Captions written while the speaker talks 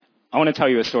I want to tell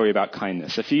you a story about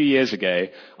kindness. A few years ago,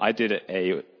 I did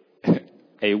a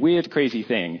weird, crazy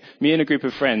thing. Me and a group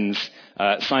of friends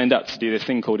signed up to do this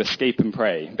thing called Escape and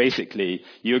Pray. Basically,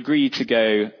 you agree to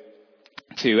go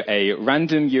to a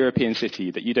random European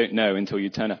city that you don't know until you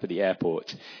turn up at the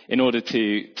airport in order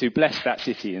to bless that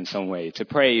city in some way, to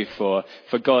pray for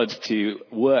God to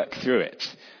work through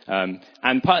it.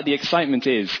 And part of the excitement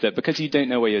is that because you don't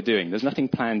know what you're doing, there's nothing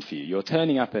planned for you. You're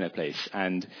turning up in a place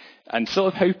and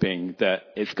sort of hoping that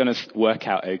it's going to work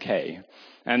out okay.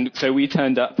 And so we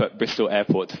turned up at Bristol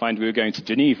Airport to find we were going to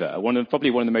Geneva,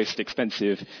 probably one of the most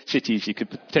expensive cities you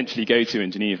could potentially go to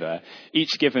in Geneva,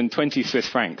 each given 20 Swiss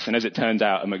francs. And as it turned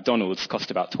out, a McDonald's cost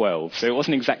about 12. So it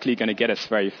wasn't exactly going to get us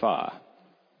very far.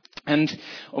 And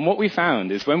what we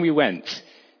found is when we went,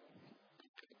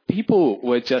 people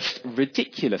were just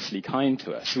ridiculously kind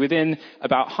to us. Within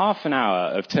about half an hour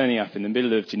of turning up in the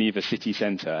middle of Geneva city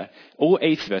centre, all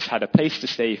 8 of us had a place to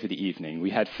stay for the evening.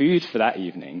 We had food for that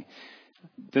evening.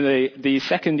 The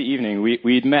second evening,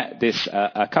 we'd met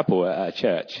a couple at a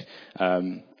church,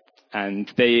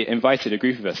 and they invited a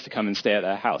group of us to come and stay at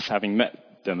their house, having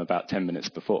met them about 10 minutes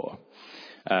before.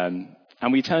 And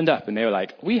we turned up, and they were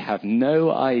like, "We have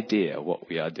no idea what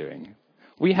we are doing.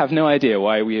 We have no idea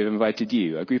why we have invited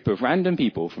you, a group of random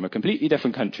people from a completely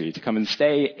different country, to come and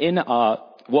stay in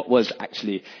what was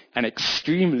actually an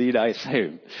extremely nice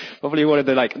home, probably one of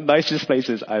the nicest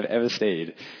places I've ever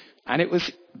stayed." And it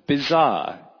was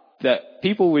bizarre that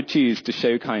people would choose to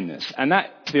show kindness. And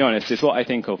that, to be honest, is what I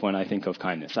think of when I think of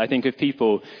kindness. I think of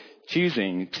people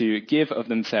choosing to give of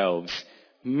themselves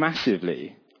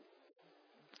massively.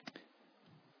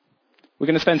 We're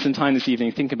going to spend some time this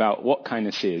evening thinking about what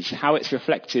kindness is, how it's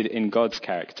reflected in God's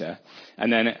character.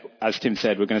 And then, as Tim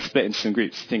said, we're going to split into some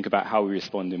groups to think about how we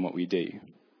respond in what we do.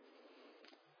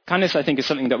 Kindness, I think, is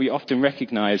something that we often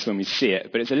recognize when we see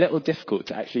it, but it's a little difficult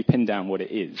to actually pin down what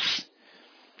it is.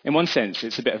 In one sense,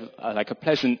 it's a bit of like a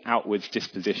pleasant outwards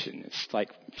disposition. It's like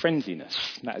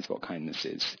friendliness. That is what kindness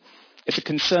is. It's a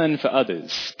concern for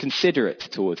others, considerate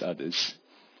towards others.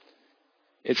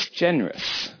 It's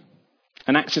generous.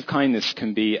 An act of kindness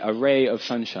can be a ray of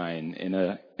sunshine in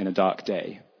a dark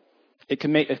day. It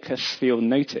can make us feel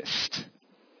noticed.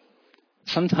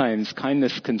 Sometimes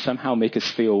kindness can somehow make us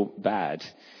feel bad,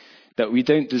 that we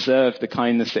don't deserve the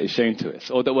kindness that is shown to us,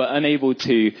 or that we're unable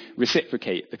to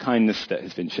reciprocate the kindness that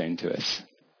has been shown to us.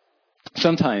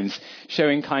 Sometimes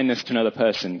showing kindness to another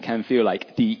person can feel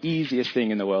like the easiest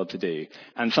thing in the world to do,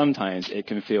 and sometimes it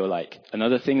can feel like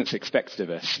another thing that's expected of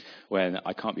us when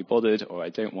I can't be bothered or I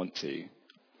don't want to.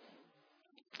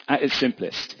 At its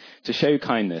simplest, to show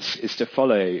kindness is to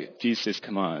follow Jesus'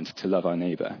 command to love our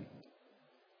neighbour.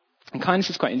 And kindness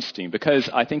is quite interesting because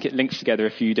I think it links together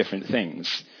a few different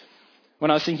things. When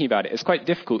I was thinking about it, it's quite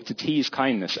difficult to tease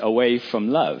kindness away from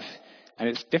love, and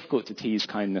it's difficult to tease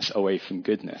kindness away from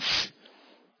goodness.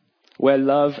 Where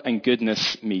love and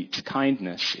goodness meet,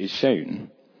 kindness is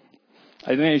shown.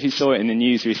 I don't know if you saw it in the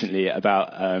news recently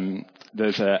about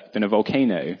there's been a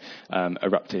volcano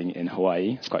erupting in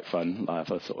Hawaii. It's quite fun,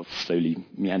 lava sort of slowly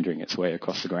meandering its way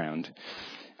across the ground.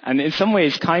 And in some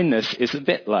ways, kindness is a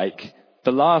bit like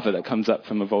the lava that comes up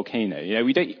from a volcano. You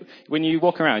know, when you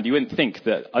walk around, you wouldn't think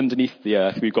that underneath the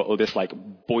earth we've got all this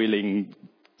boiling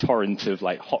torrent of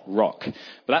hot rock. But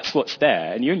that's what's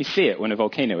there, and you only see it when a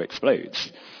volcano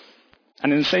explodes.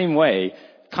 And in the same way,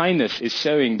 kindness is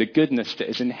showing the goodness that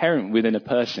is inherent within a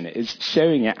person. It is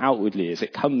showing it outwardly as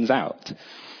it comes out.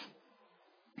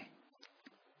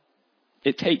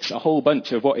 It takes a whole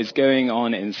bunch of what is going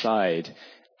on inside,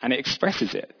 and it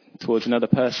expresses it towards another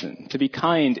person. To be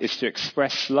kind is to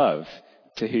express love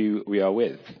to who we are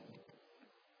with.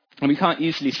 And we can't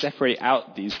easily separate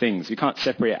out these things. We can't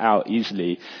separate out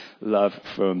easily love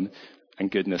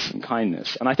and goodness from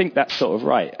kindness. And I think that's sort of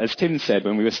right. As Tim said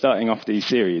when we were starting off these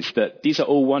series, that these are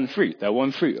all one fruit. They're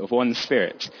one fruit of one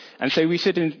spirit. And so we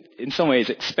should in some ways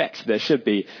expect there should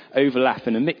be overlap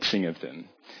and a mixing of them.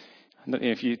 I don't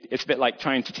know it's a bit like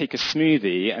trying to take a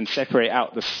smoothie and separate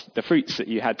out the fruits that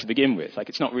you had to begin with.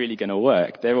 It's not really going to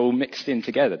work. They're all mixed in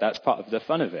together. That's part of the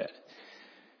fun of it.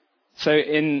 So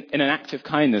in an act of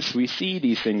kindness, we see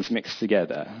these things mixed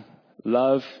together.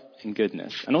 Love and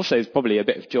goodness. And also there's probably a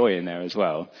bit of joy in there as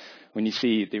well when you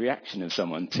see the reaction of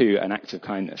someone to an act of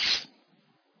kindness.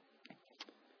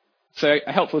 So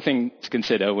a helpful thing to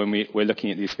consider when we're looking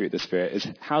at these fruit of the Spirit is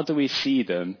how do we see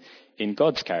them in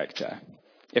God's character?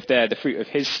 If they're the fruit of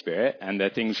his Spirit and they're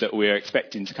things that we're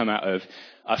expecting to come out of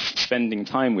us spending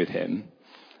time with him,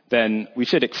 then we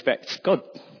should expect God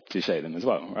to show them as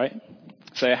well, right?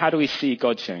 So how do we see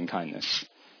God showing kindness?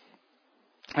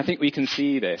 I think we can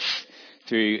see this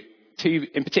through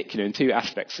in particular, in two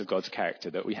aspects of God's character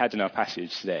that we had in our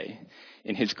passage today,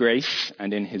 in his grace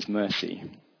and in his mercy.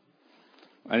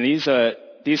 And these are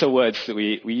words that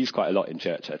we use quite a lot in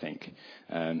church, I think.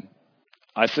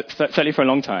 Certainly for a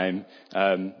long time,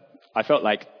 I felt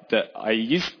like that I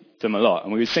used them a lot,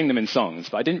 and we would sing them in songs,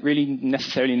 but I didn't really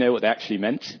necessarily know what they actually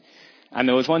meant. And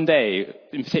there was one day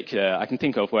in particular I can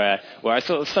think of where I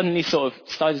suddenly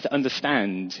started to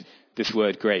understand this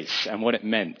word grace and what it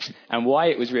meant and why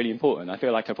it was really important. I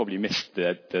feel like I probably missed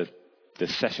the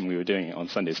session we were doing it on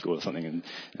Sunday school or something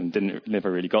and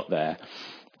never really got there.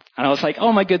 And I was like,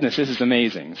 oh my goodness, this is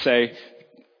amazing. So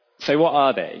what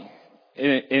are they?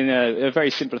 In a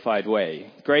very simplified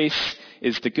way, grace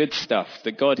is the good stuff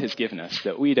that God has given us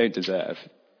that we don't deserve.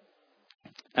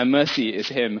 And mercy is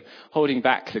him holding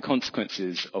back the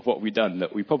consequences of what we've done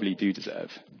that we probably do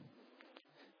deserve.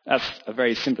 That's a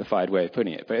very simplified way of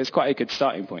putting it, but it's quite a good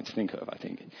starting point to think of, I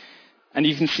think. And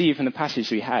you can see from the passage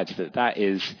we had that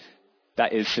is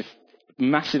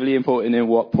massively important in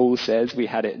what Paul says. We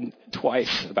had it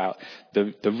twice about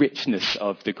the richness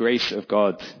of the grace of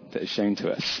God that is shown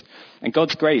to us. And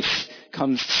God's grace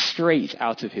comes straight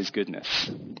out of his goodness.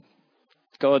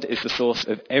 God is the source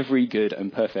of every good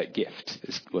and perfect gift,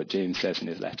 is what James says in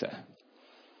his letter.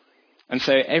 And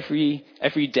so every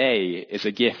day is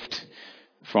a gift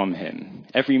from him.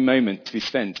 Every moment to be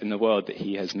spent in the world that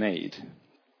he has made.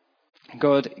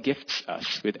 God gifts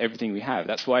us with everything we have.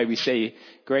 That's why we say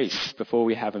grace before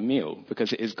we have a meal,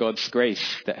 because it is God's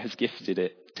grace that has gifted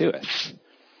it to us.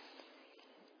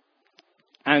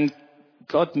 And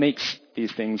God makes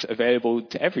these things available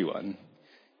to everyone.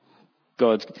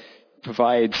 God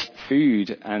provides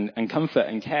food and comfort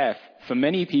and care for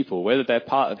many people, whether they're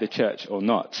part of the church or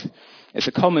not. It's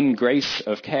a common grace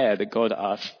of care that God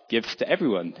gives to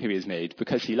everyone who is made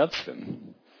because he loves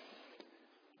them.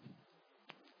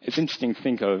 It's interesting to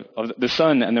think of the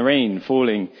sun and the rain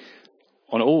falling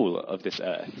on all of this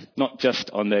earth, not just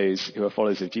on those who are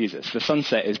followers of Jesus. The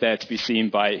sunset is there to be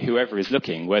seen by whoever is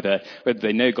looking, whether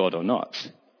they know God or not.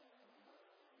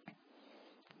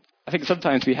 I think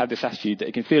sometimes we have this attitude that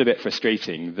it can feel a bit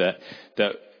frustrating that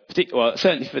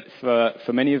certainly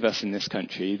for many of us in this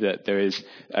country, that there is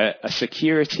a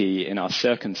security in our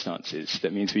circumstances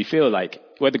that means we feel like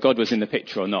whether God was in the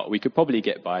picture or not, we could probably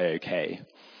get by okay.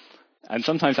 And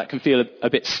sometimes that can feel a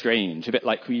bit strange, a bit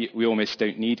like we almost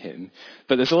don't need him.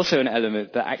 But there's also an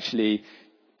element that actually,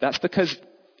 that's because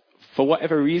for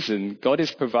whatever reason, God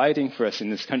is providing for us in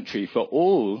this country for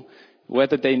all,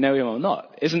 whether they know him or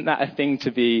not. Isn't that a thing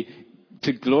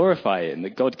to glorify him,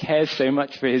 that God cares so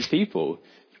much for his people,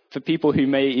 for people who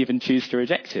may even choose to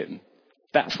reject him?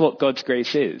 That's what God's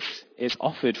grace is. It's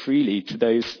offered freely to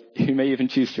those who may even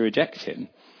choose to reject him.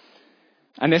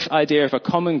 And this idea of a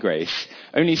common grace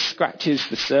only scratches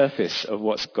the surface of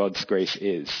what God's grace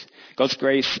is. God's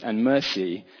grace and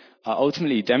mercy are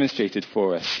ultimately demonstrated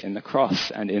for us in the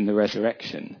cross and in the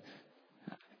resurrection.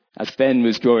 As Ben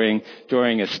was drawing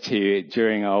us to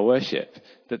during our worship,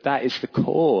 that is the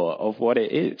core of what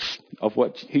it is, of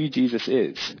who Jesus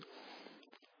is.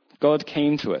 God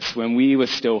came to us when we were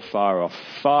still far off,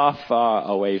 far, far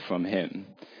away from him.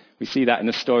 We see that in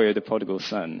the story of the prodigal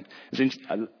son.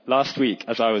 Last week,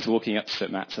 as I was walking up to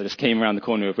St. Matt's, I just came around the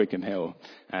corner of Wickham Hill.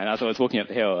 And as I was walking up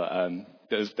the hill,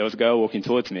 there was a girl walking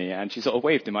towards me, and she sort of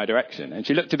waved in my direction. And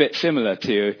she looked a bit similar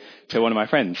to one of my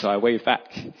friends, so I waved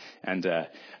back. And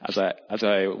as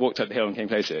I walked up the hill and came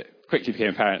closer, it quickly became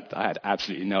apparent that I had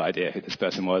absolutely no idea who this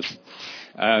person was.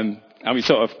 And we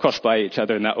sort of crossed by each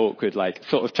other in that awkward,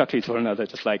 sort of chuckling to one another,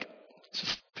 just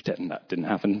pretending that didn't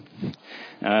happen.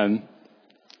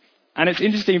 And it's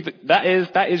interesting, but that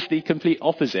is the complete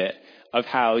opposite of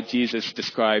how Jesus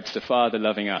describes the Father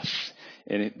loving us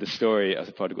in the story of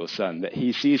the prodigal son, that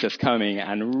he sees us coming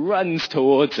and runs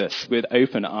towards us with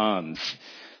open arms.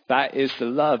 That is the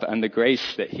love and the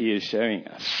grace that he is showing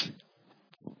us.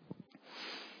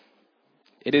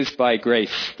 It is by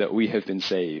grace that we have been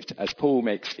saved, as Paul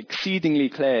makes exceedingly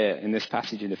clear in this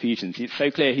passage in Ephesians. It's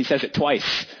so clear he says it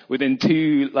twice within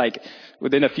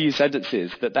a few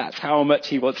sentences, that's how much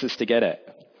he wants us to get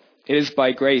it. It is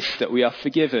by grace that we are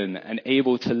forgiven and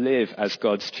able to live as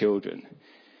God's children,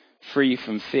 free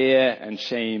from fear and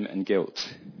shame and guilt.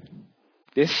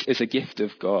 This is a gift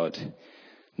of God,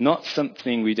 not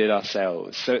something we did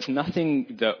ourselves. So it's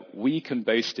nothing that we can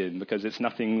boast in because it's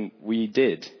nothing we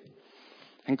did.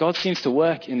 And God seems to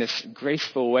work in this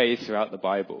graceful way throughout the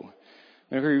Bible,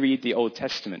 Whenever we read the Old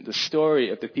Testament, the story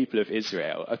of the people of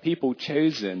Israel are people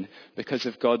chosen because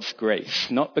of God's grace,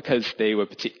 not because they were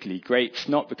particularly great,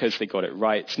 not because they got it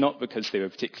right, not because they were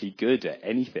particularly good at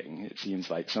anything, it seems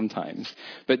like sometimes,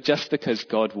 but just because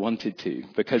God wanted to,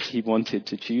 because he wanted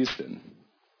to choose them.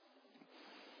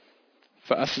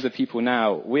 For us as a people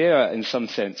now, we are in some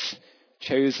sense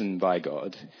chosen by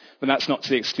God, but that's not to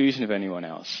the exclusion of anyone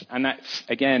else. And that,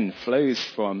 again, flows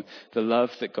from the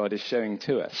love that God is showing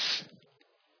to us.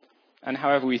 And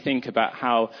however we think about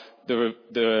how the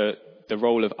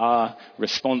role of our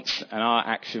response and our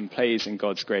action plays in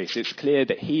God's grace, it's clear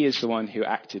that he is the one who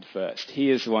acted first. He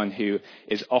is the one who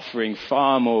is offering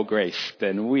far more grace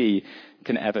than we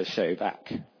can ever show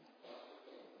back.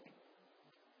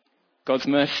 God's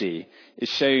mercy is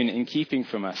shown in keeping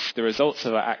from us the results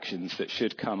of our actions that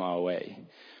should come our way.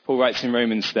 Paul writes in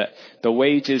Romans that the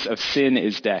wages of sin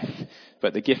is death,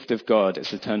 but the gift of God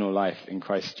is eternal life in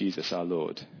Christ Jesus our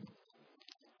Lord.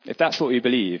 If that's what we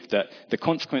believe, that the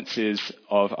consequences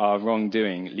of our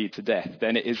wrongdoing lead to death,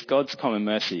 then it is God's common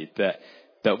mercy that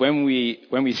when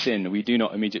we sin, we do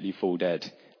not immediately fall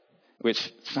dead,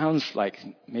 which sounds like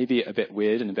maybe a bit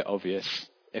weird and a bit obvious.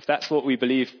 If that's what we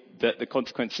believe that the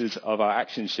consequences of our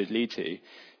actions should lead to,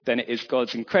 then it is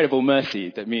God's incredible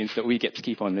mercy that means that we get to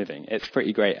keep on living. It's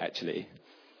pretty great, actually.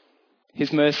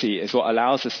 His mercy is what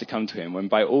allows us to come to him when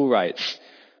by all rights,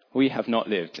 we have not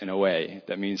lived in a way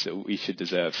that means that we should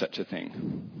deserve such a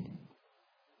thing.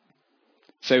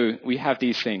 So we have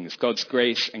these things, God's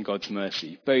grace and God's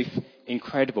mercy, both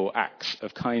incredible acts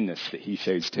of kindness that he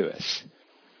shows to us.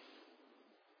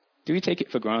 Do we take it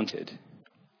for granted?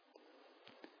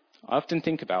 I often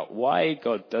think about why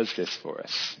God does this for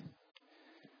us.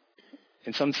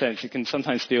 In some sense, it can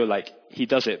sometimes feel like he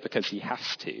does it because he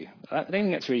has to. I don't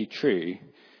think that's really true.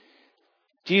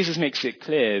 Jesus makes it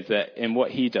clear that in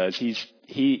what he does,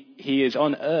 he is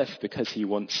on earth because he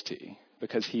wants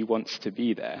to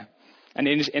be there. And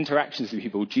in his interactions with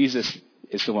people, Jesus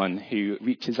is the one who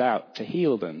reaches out to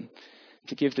heal them,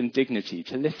 to give them dignity,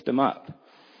 to lift them up.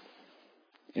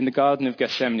 In the Garden of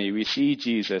Gethsemane, we see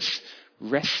Jesus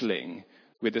wrestling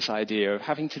with this idea of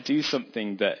having to do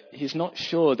something that he's not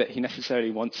sure that he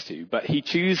necessarily wants to, but he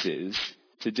chooses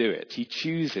to do it. He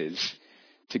chooses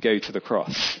to go to the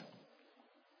cross.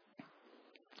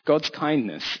 God's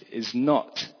kindness is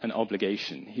not an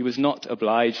obligation. He was not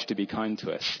obliged to be kind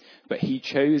to us, but he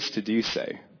chose to do so.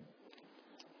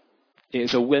 It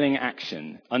is a willing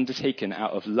action undertaken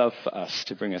out of love for us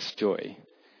to bring us joy.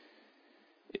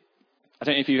 I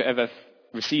don't know if you've ever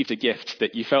received a gift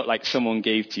that you felt like someone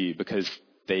gave to you because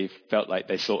they felt like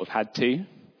they sort of had to.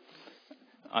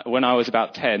 When I was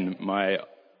about 10, my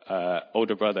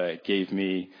older brother gave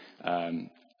me a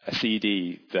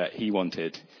CD that he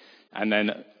wanted. And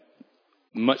then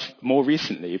much more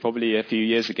recently, probably a few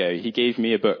years ago, he gave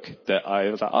me a book that I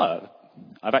was like, oh,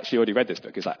 I've actually already read this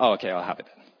book. He's like, oh, okay, I'll have it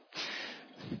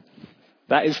then.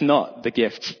 That is not the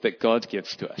gift that God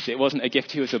gives to us. It wasn't a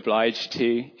gift he was obliged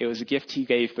to. It was a gift he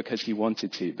gave because he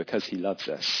wanted to, because he loves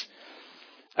us.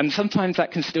 And sometimes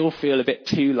that can still feel a bit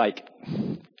too like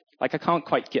I can't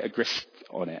quite get a grasp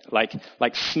on it,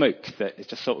 like smoke that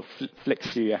just sort of flicks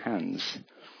through your hands.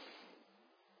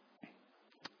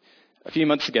 A few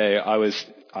months ago, I was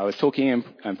talking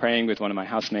and praying with one of my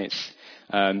housemates,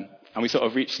 and we sort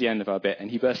of reached the end of our bit,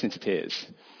 and he burst into tears.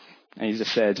 And he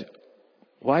just said,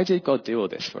 why did God do all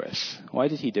this for us? Why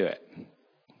did he do it?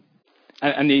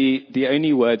 And the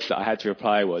only words that I had to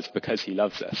reply was, because he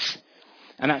loves us.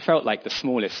 And that felt like the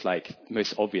smallest,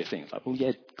 most obvious thing. It's like, well,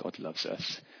 yeah, God loves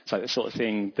us. It's like the sort of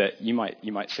thing that you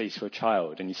might say to a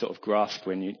child, and you sort of grasp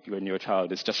when you're a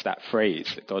child. It's just that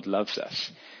phrase that God loves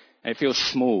us. And it feels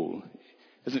small.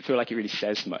 It doesn't feel like it really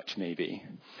says much, maybe.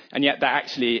 And yet that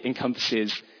actually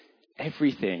encompasses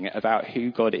everything about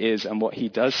who God is and what he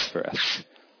does for us.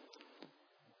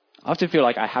 I often feel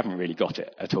like I haven't really got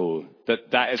it at all.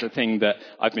 That is a thing that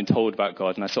I've been told about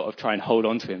God, and I sort of try and hold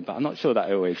on to him, but I'm not sure that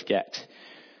I always get.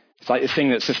 It's like this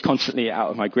thing that's just constantly out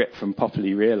of my grip from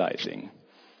properly realizing.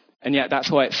 And yet that's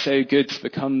why it's so good to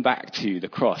come back to the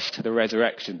cross, to the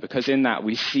resurrection, because in that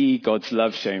we see God's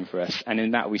love shown for us, and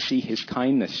in that we see his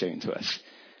kindness shown to us.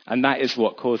 And that is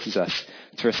what causes us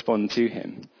to respond to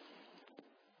him.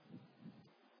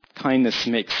 Kindness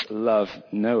makes love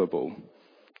knowable.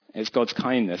 It's God's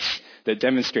kindness that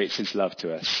demonstrates his love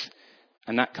to us.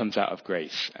 And that comes out of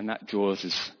grace, and that draws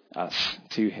us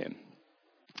to him.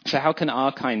 So how can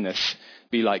our kindness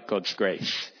be like God's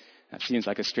grace? That seems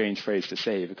like a strange phrase to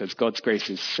say, because God's grace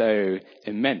is so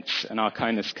immense, and our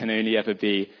kindness can only ever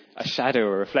be a shadow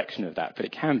or reflection of that, but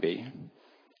it can be.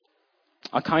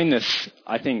 Our kindness,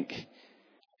 I think,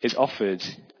 is offered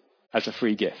as a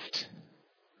free gift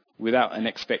without an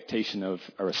expectation of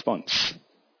a response.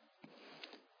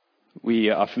 We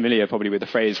are familiar probably with the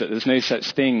phrase that there's no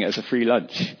such thing as a free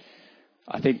lunch.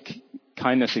 I think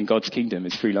kindness in God's kingdom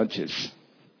is free lunches.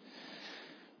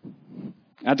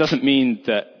 That doesn't mean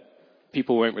that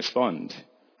people won't respond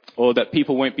or that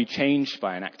people won't be changed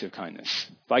by an act of kindness.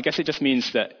 But I guess it just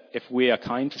means that if we are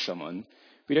kind to someone,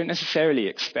 we don't necessarily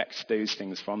expect those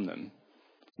things from them.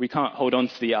 We can't hold on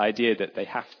to the idea that they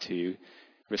have to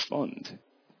respond.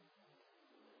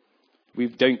 We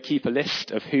don't keep a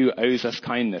list of who owes us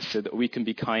kindness so that we can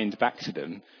be kind back to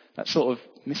them. That sort of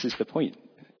misses the point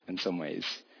in some ways.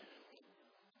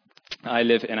 I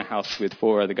live in a house with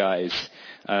 4 other guys,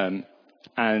 and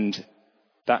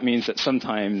that means that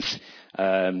sometimes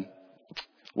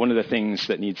one of the things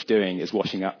that needs doing is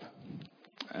washing up.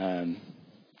 And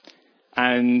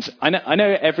I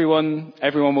know everyone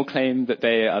will claim that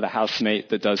they are the housemate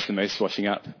that does the most washing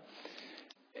up.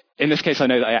 In this case, I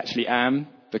know that I actually am.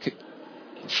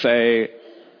 So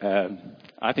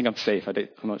I think I'm safe. I'm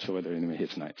not sure whether anyone here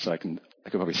tonight, so I can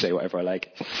probably say whatever I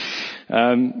like.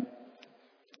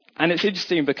 And it's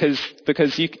interesting because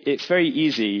it's very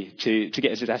easy to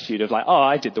get into this attitude of like, oh,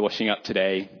 I did the washing up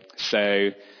today, so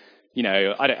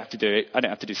I don't have to do it. I don't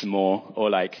have to do some more,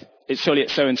 or like it's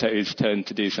so-and-so's turn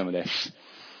to do some of this.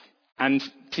 And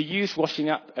to use washing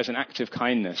up as an act of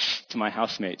kindness to my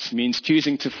housemates means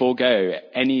choosing to forego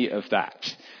any of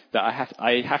that. That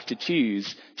I have to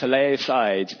choose to lay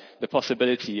aside the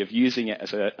possibility of using it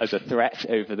as a threat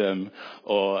over them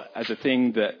or as a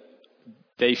thing that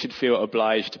they should feel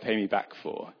obliged to pay me back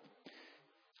for.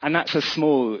 And that's a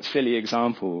small, silly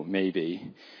example,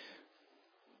 maybe.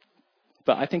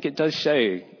 But I think it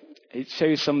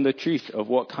shows some of the truth of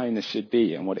what kindness should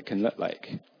be and what it can look like.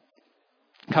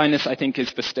 Kindness, I think,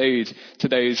 is bestowed to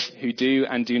those who do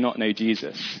and do not know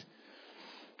Jesus.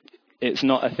 It's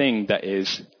not a thing that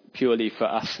is purely for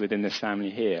us within this family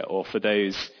here or for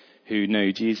those who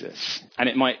know Jesus. And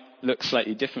it might look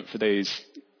slightly different for those.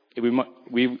 We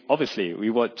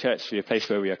want church to be a place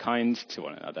where we are kind to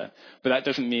one another, but that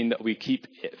doesn't mean that we keep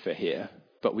it for here,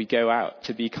 but we go out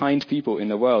to be kind people in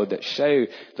the world that show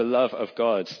the love of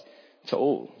God to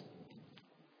all.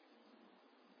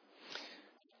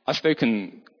 I've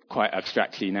spoken quite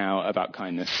abstractly now about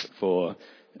kindness for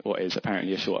what is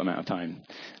apparently a short amount of time.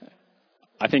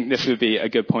 I think this would be a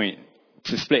good point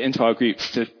to split into our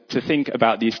groups to think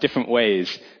about these different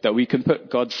ways that we can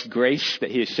put God's grace that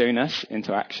he has shown us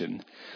into action.